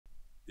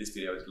This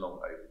video is long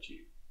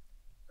overdue.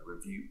 A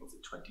review of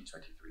the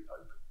 2023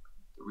 Open.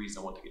 The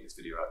reason I want to get this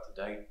video out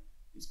today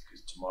is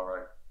because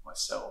tomorrow,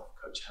 myself,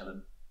 Coach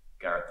Helen,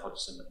 Gareth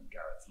and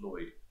Gareth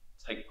Lloyd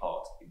take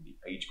part in the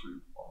age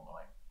group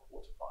online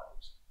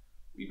quarterfinals.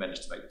 We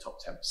managed to make the top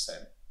 10%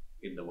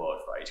 in the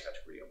world for our age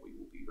category, and we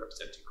will be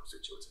representing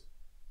CrossFit Chiltern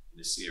in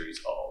a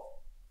series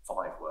of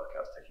 5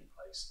 workouts taking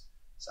place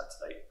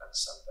Saturday and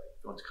Sunday.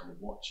 If you want to come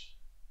and watch,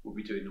 we'll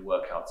be doing the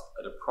workouts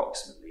at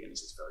approximately, and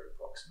this is very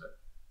approximate,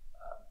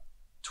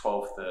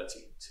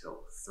 12:30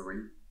 till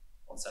 3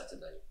 on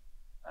Saturday,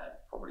 and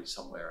probably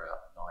somewhere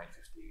around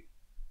 9:15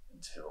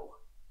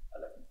 until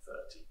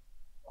 11:30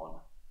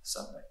 on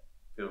Sunday.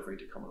 Feel free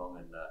to come along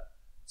and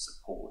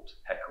support,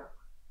 heckle,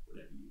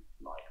 whatever you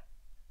like.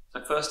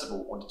 So first of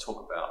all, I want to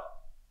talk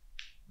about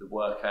the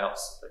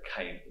workouts that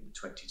came in the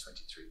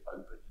 2023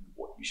 Open and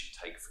what you should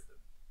take from them.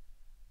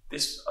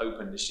 This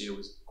Open this year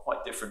was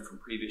quite different from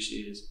previous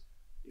years.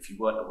 If you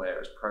weren't aware, it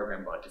was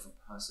programmed by a different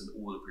person.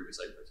 All the previous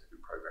Opens have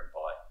been programmed by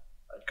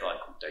a guy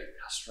called David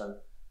Castro.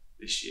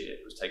 This year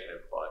it was taken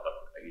over by a guy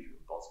called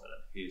Adrian Bosman,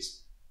 and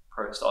his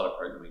style of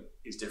programming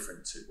is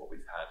different to what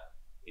we've had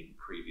in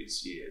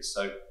previous years.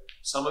 So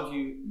some of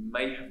you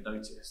may have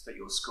noticed that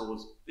your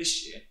scores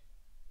this year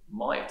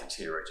might have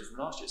deteriorated from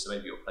last year. So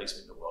maybe your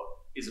placement in the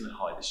world isn't as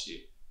high this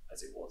year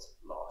as it was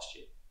last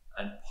year.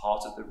 And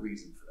part of the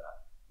reason for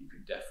that, you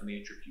can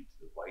definitely attribute to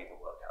the way the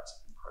workouts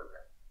have been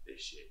programmed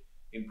this year.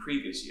 In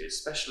previous years,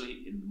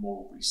 especially in the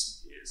more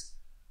recent years,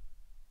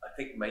 I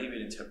think maybe in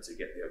an attempt to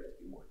get the Open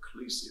to be more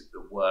inclusive,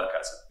 the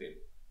workouts have been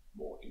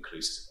more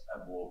inclusive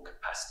and more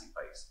capacity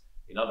based.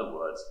 In other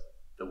words,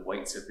 the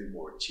weights have been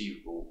more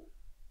achievable,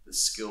 the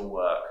skill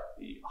work,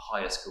 the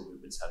higher skill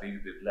movements have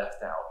either been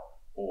left out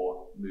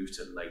or moved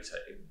to later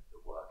in the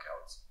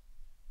workouts.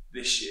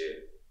 This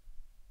year,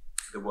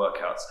 the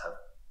workouts have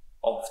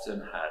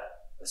often had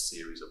a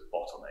series of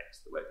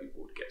bottlenecks where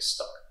people would get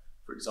stuck.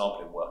 For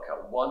example, in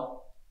workout 1,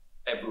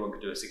 everyone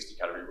could do a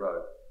 60-calorie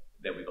row.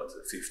 Then we got to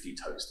the 50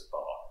 toaster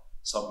bar.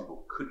 Some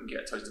people couldn't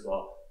get a toaster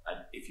bar,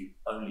 and if you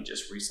only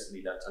just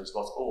recently learned toaster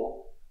bars,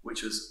 or,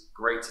 which was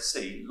great to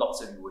see, lots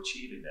of you were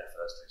achieving their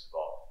first toaster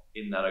bar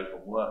in that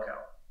open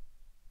workout,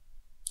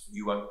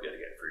 you won't be able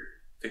to get through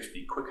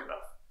 50 quick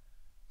enough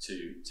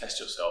to test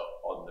yourself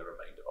on the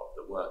remainder of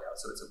the workout.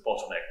 So it's a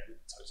bottleneck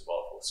with the toaster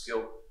bar for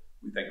skill.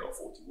 We then got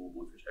 40 wall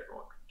balls, which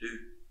everyone can do.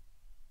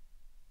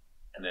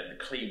 And then the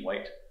clean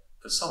weight,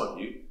 for some of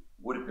you,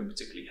 would have been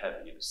particularly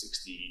heavy,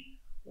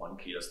 61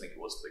 kilos, I think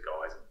it was for the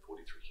guys, and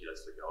 43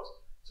 kilos for the girls.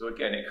 So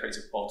again, it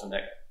creates a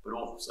bottleneck, but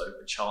also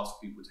a chance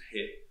for people to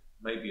hit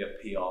maybe a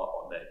PR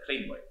on their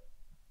clean weight.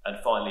 And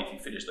finally, if you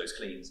finish those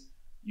cleans,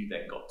 you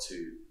then got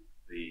to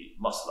the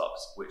muscle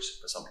ups,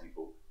 which for some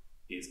people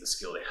is a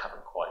skill they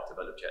haven't quite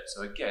developed yet.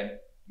 So again,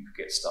 you could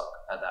get stuck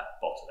at that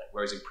bottleneck.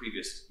 Whereas in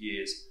previous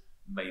years,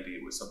 maybe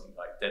it was something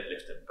like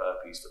deadlift and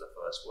burpees for the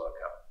first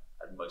workout,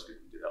 and most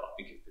people do that. I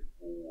think it's been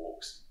wall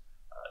walks,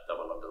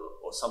 double under,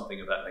 or something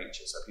of that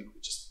nature, so people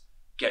could just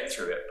get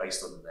through it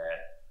based on their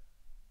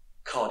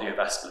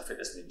cardiovascular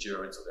fitness and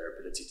endurance, or their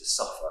ability to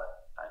suffer,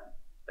 and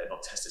they're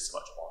not tested so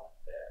much on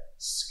their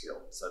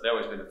skill. So there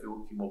has been a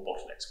few more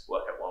bottlenecks.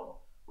 Workout 1,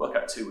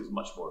 workout 2 was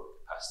much more of a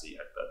capacity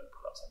at burpee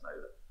pull-ups. I know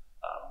that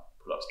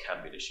pull-ups can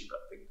be an issue, but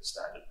I think the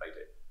standard made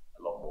it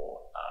a lot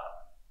more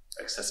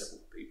accessible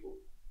for people.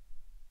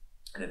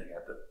 And then you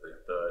have the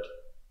third,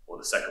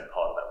 or the second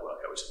part of that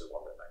workout, which is the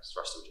one with max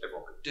thruster, which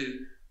everyone could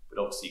do,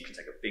 but obviously you can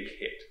take a big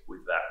hit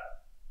with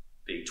that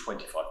being 25%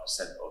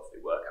 of the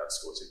workout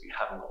score. So if you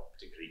haven't got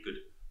particularly good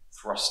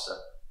thruster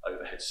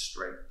overhead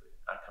strength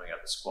coming out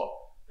the squat,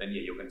 then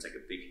yeah, you're going to take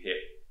a big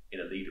hit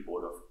in a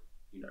leaderboard of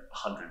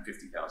 150,000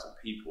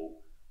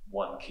 people.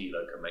 1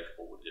 kilo can make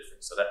all the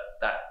difference. So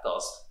that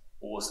does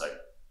also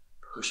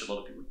push a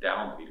lot of people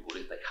down the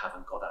leaderboard if they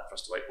haven't got that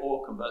thruster weight,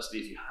 or conversely,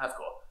 if you have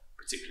got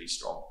particularly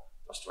strong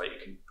thruster weight,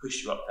 it can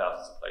push you up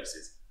thousands of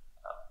places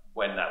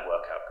when that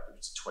workout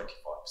contributes to 25%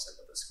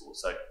 of the score.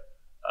 So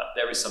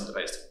there is some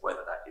debate as to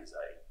whether that is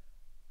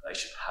they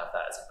should have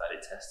that as a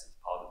valid test as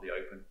part of the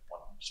Open,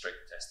 one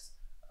strength test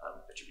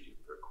attributing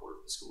for a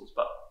quarter of the scores.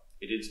 But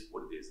it is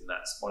what it is, and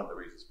that's one of the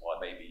reasons why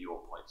maybe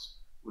your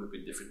points would have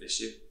been different this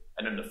year.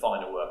 And in the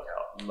final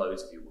workout,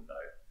 loads of you will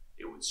know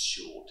it was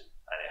short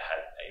and it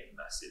had a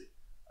massive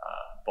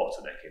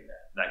bottleneck in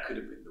there. And that could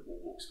have been the wall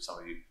walks for some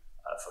of you.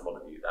 For a lot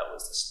of you, that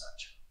was the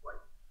snatch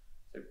weight.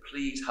 So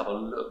please have a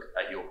look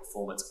at your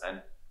performance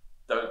and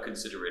don't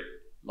consider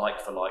it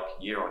like for like,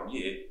 year on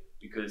year,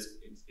 because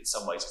in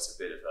some ways it's a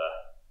bit of a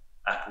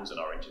apples and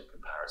oranges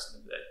comparison,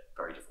 and they're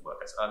very different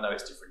workouts. I know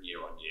it's different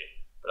year on year,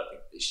 but I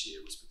think this year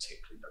was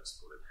particularly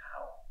noticeable in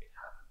how it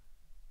happened.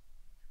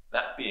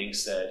 That being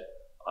said,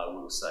 I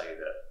will say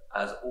that,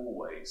 as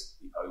always,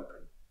 the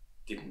Open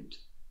didn't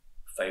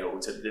fail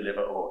to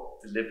deliver, or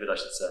delivered, I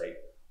should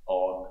say,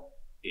 on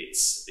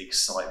its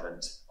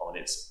excitement, on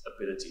its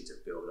ability to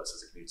build us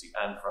as a community,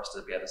 and for us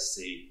to be able to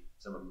see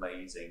some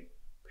amazing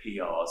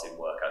PRs in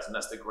workouts. And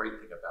that's the great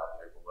thing about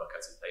the Open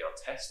workouts, is they are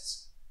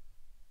tests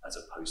as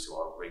opposed to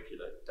our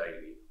regular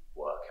daily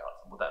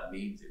workouts. And what that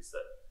means is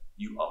that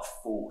you are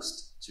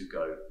forced to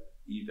go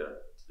either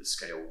to the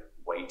scaled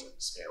weight and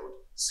scaled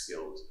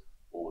skills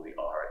or the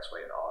RX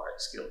weight and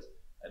RX skills.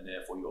 And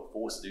therefore you're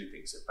forced to do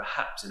things that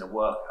perhaps in a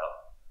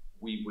workout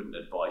we wouldn't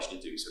advise you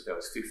to do. So if there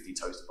was 50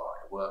 toes to bar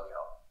in a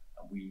workout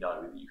and we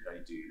know that you can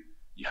only do,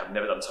 you have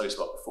never done toes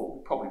to bar before,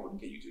 we probably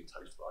wouldn't get you doing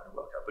toes to bar in a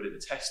workout, but in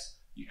the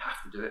test you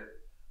have to do it.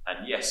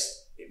 And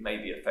yes, it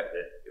may be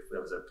affected if there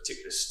was a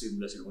particular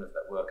stimulus you wanted for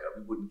that workout,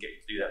 we wouldn't get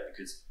you to do that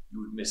because you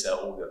would miss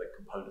out all the other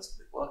components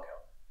of the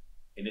workout.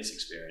 In this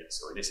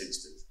experience, or in this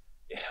instance,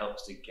 it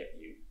helps to get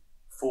you,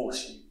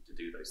 force you to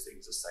do those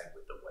things. The same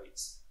with the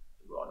weights.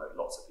 I know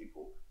lots of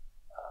people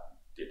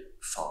did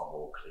far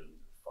more clean,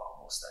 far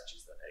more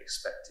snatches than they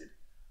expected,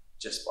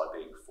 just by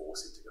being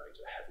forced into going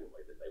to a heavier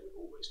weight than they would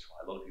always try.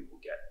 A lot of people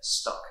get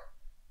stuck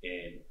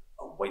in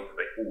a weight that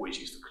they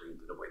always use for clean,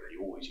 and a weight they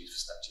always use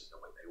for snatches, and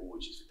a weight they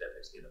always use for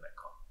deadlifts in a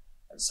Metcon.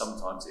 And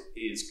sometimes it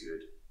is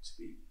good to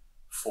be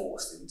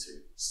forced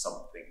into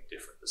something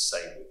different. The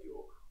same with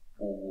your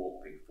wall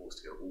walk, being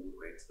forced to go all the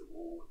way into the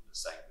wall, and the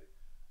same with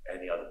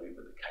any other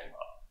movement that came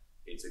up.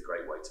 It's a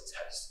great way to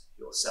test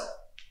yourself.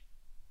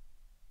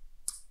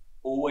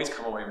 Always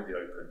come away with the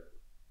open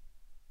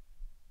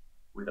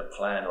with a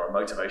plan or a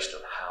motivation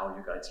of how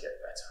you're going to get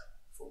better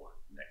for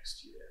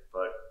next year.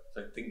 So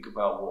think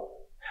about what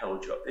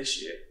held you up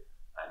this year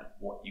and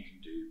what you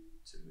can do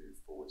to move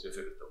forward. So if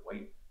it was the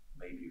weight,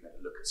 maybe you're going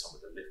to look at some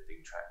of the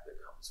lifting track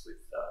that comes with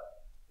the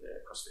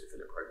CrossFit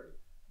affiliate program.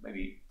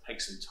 Maybe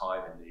take some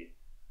time in the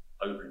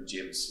open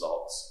gym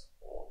slots,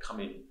 or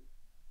come in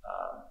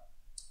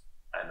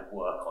and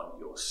work on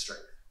your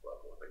strength.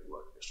 Work on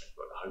your strength.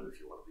 Work at home if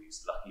you're one of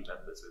these lucky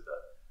members with a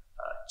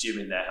gym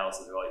in their house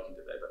as well, you can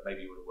do that. But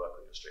maybe you want to work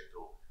on your strength,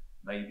 or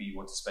maybe you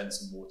want to spend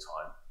some more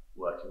time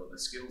working on the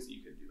skills that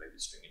you can do. Maybe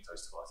stringing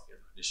toes to bar together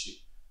an issue.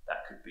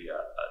 That could be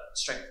a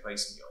strength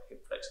base in your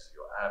hip flexors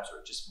or your abs, or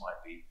it just might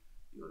be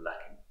you're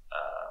lacking a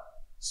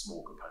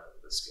small component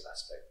of the skill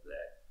aspect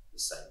there.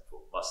 The same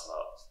for muscle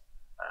ups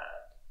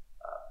and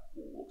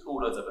wall walks, all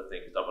those other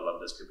things. Double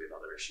unders could be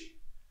another issue.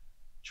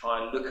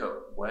 Try and look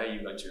at where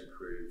you're going to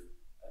improve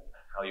and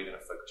how you're going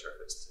to focus your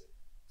efforts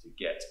to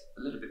get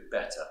a little bit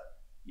better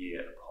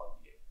year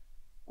upon year.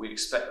 We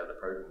expect that the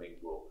programming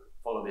will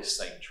follow this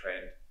same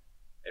trend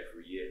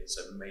every year,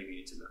 so maybe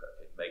you need to look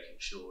at making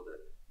sure that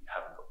you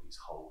haven't got these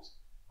holes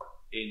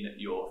in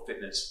your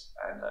fitness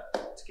and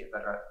to get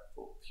better at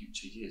for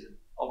future years. And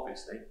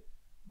obviously,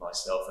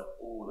 myself and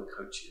all the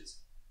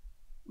coaches,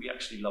 we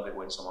actually love it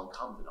when someone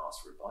comes and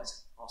asks for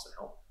advice, asks for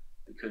help,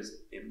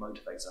 because it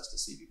motivates us to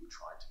see people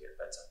trying to get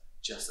better,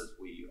 just as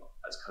we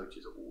as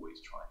coaches are always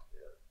trying to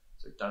do it.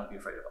 So don't be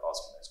afraid of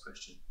asking those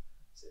questions,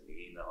 sending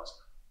emails,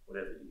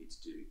 whatever you need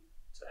to do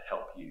to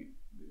help you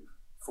move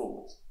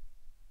forward.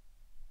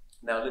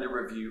 Now, a little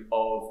review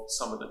of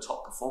some of the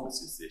top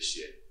performances this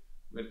year.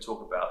 We're going to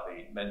talk about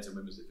the men's and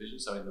women's division.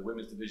 So in the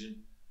women's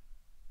division,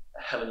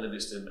 Helen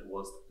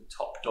was the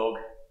top dog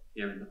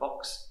here in the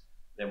box.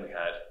 Then we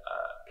had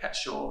Kat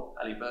Shaw,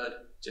 Ali Bird,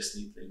 Jess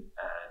Neethling,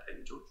 and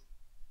Amy George.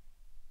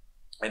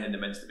 And in the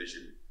men's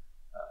division,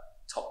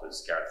 top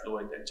was Gareth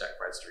Lloyd, then Jack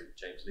Bradstreet,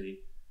 James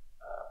Lee,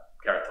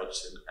 Gareth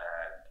Hodgson,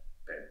 and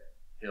Ben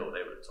Hill.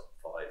 They were the top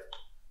 5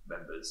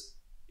 members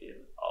in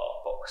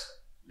our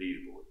box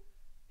leaderboard.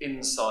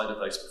 Inside of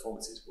those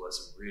performances were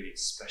some really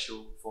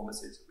special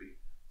performances. We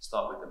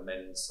start with the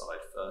men's side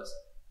first.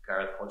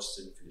 Gareth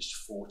Hodgson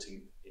finished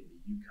 14th in the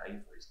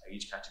UK for his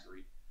age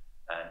category,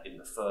 and in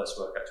the first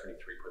workout,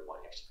 23.1,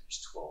 he actually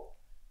finished 12th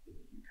in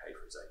the UK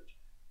for his age.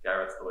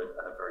 Gareth Lloyd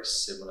had a very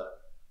similar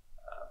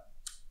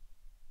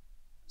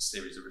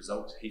series of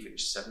results. He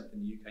finished 7th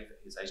in the UK for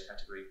his age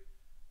category,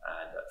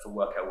 and for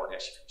workout 1, he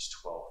actually finished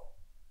 12th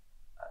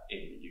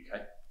in the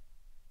UK.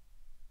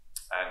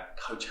 And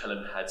Coach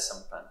Helen had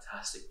some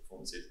fantastic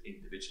performances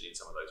individually in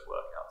some of those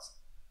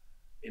workouts.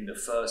 In the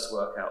first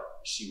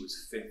workout, she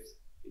was 5th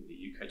in the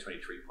UK,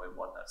 23.1.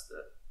 That's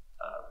the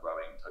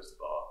rowing, toes to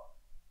bar,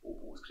 all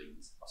balls,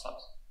 cleans, muscle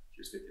ups.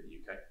 She was 5th in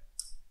the UK.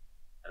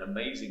 And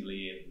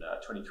amazingly, in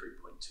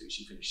 23.2,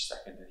 she finished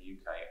 2nd in the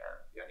UK, and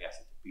the only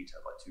athlete to beat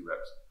her by 2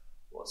 reps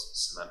was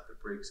Samantha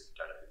Briggs. If you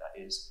don't know who that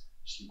is,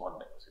 she won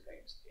the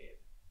Games in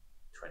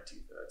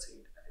 2013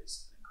 and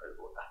is an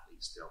incredible athlete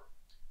still.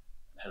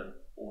 And Helen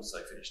also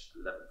finished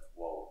 11th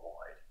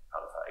worldwide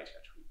out of her age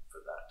category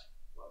for that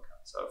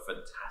workout. So a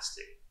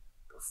fantastic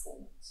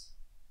performance.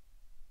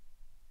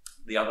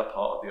 The other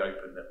part of the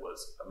Open that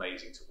was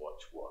amazing to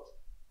watch was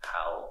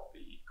how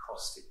the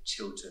CrossFit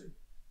Chiltern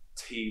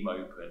Team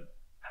Open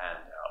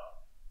panned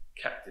out.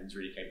 Captains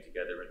really came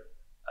together,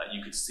 and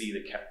you could see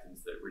the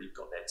captains that really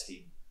got their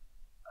team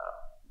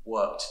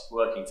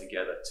working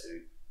together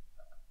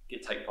to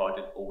take part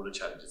in all the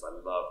challenges. I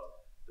loved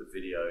the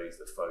videos,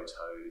 the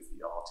photos,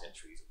 the art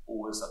entries,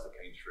 all the stuff that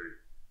came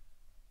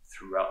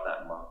throughout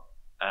that month.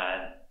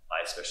 And I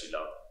especially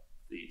loved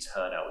the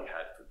turnout we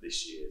had for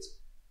this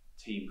year's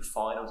team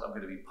finals. I'm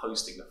going to be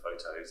posting the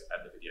photos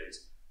and the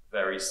videos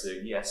very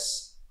soon.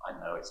 Yes, I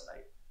know it's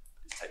late,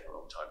 but it's taken a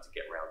long time to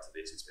get around to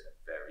this. It's been a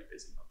very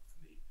busy month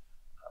for me,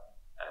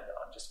 and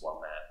I'm just one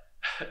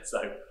man.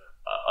 So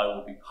I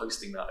will be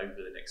posting that over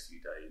the next few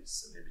days,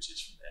 some images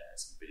from there,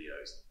 some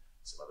videos,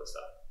 and some other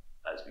stuff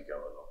as we go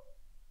along.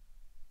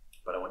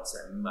 But I want to say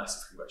a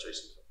massive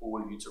congratulations to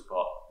all of you who took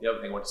part. The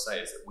other thing I want to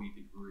say is that we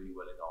did really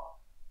well in our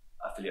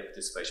affiliate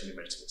participation. We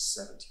managed to get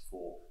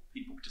 74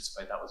 people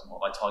participate. That was more,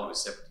 my target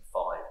was 75,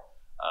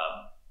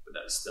 but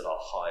that was still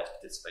our highest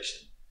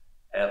participation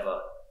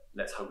ever.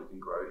 Let's hope we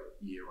can grow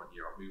year on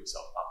year and move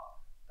ourselves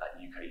up that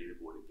UK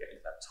leaderboard and get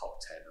into that top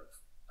 10 of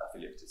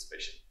affiliate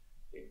participation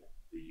in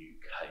the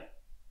UK.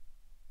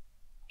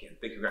 Again,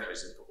 big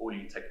congratulations for all of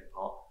you taking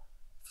part.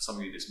 For some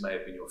of you, this may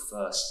have been your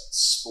first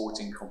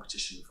sporting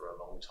competition for a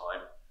long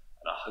time,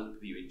 and I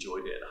hope that you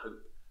enjoyed it, and I hope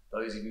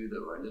those of you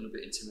that were a little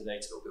bit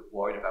intimidated or a bit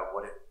worried about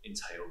what it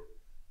entailed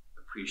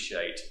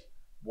appreciate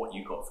what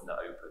you got from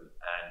that Open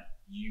and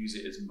use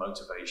it as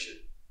motivation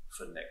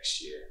for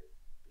next year,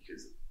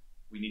 because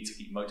we need to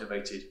keep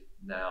motivated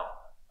now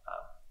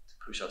to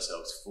push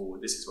ourselves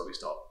forward. This is where we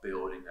start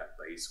building that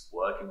base,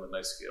 working on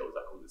those skills.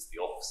 I call this the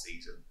off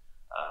season.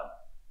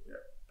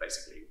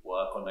 Basically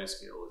work on those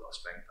skills, our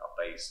strength, our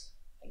base,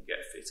 and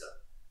get fitter.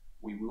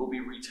 We will be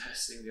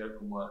retesting the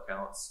Open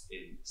workouts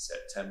in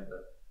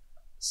September.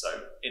 So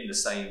in the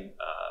same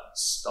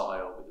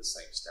style, with the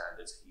same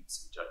standards,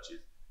 heats and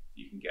judges,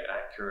 you can get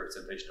accurate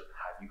representation of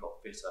have you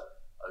got fitter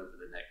over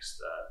the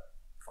next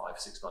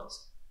 5-6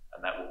 months.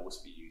 And that will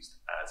also be used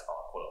as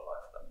our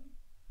qualifier for them,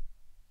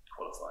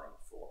 qualifying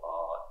for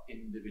our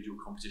individual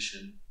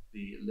competition,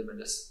 the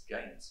Limitless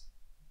Games.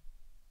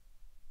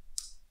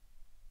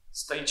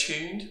 Stay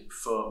tuned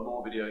for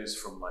more videos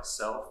from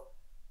myself.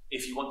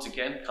 If you want to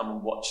again come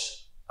and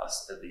watch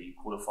us at the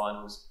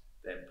quarterfinals,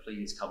 then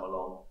please come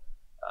along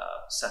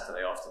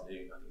Saturday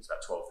afternoon. I think it's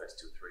about 12:30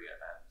 till 3,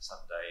 and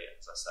Sunday,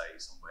 as I say,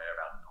 somewhere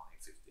around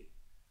 9:50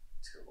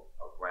 till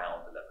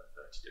around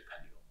 11:30,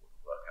 depending on what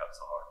the workouts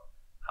are and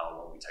how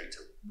long we take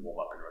to warm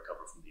up and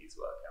recover from these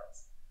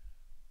workouts.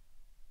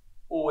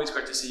 Always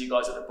great to see you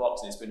guys at the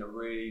box, and it's been a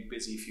really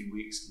busy few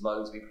weeks.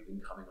 Loads of people have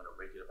been coming on a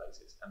regular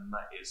basis, and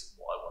that is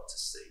what I want to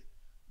see.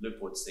 Look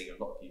forward to seeing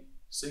a lot of you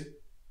soon.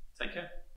 Take care.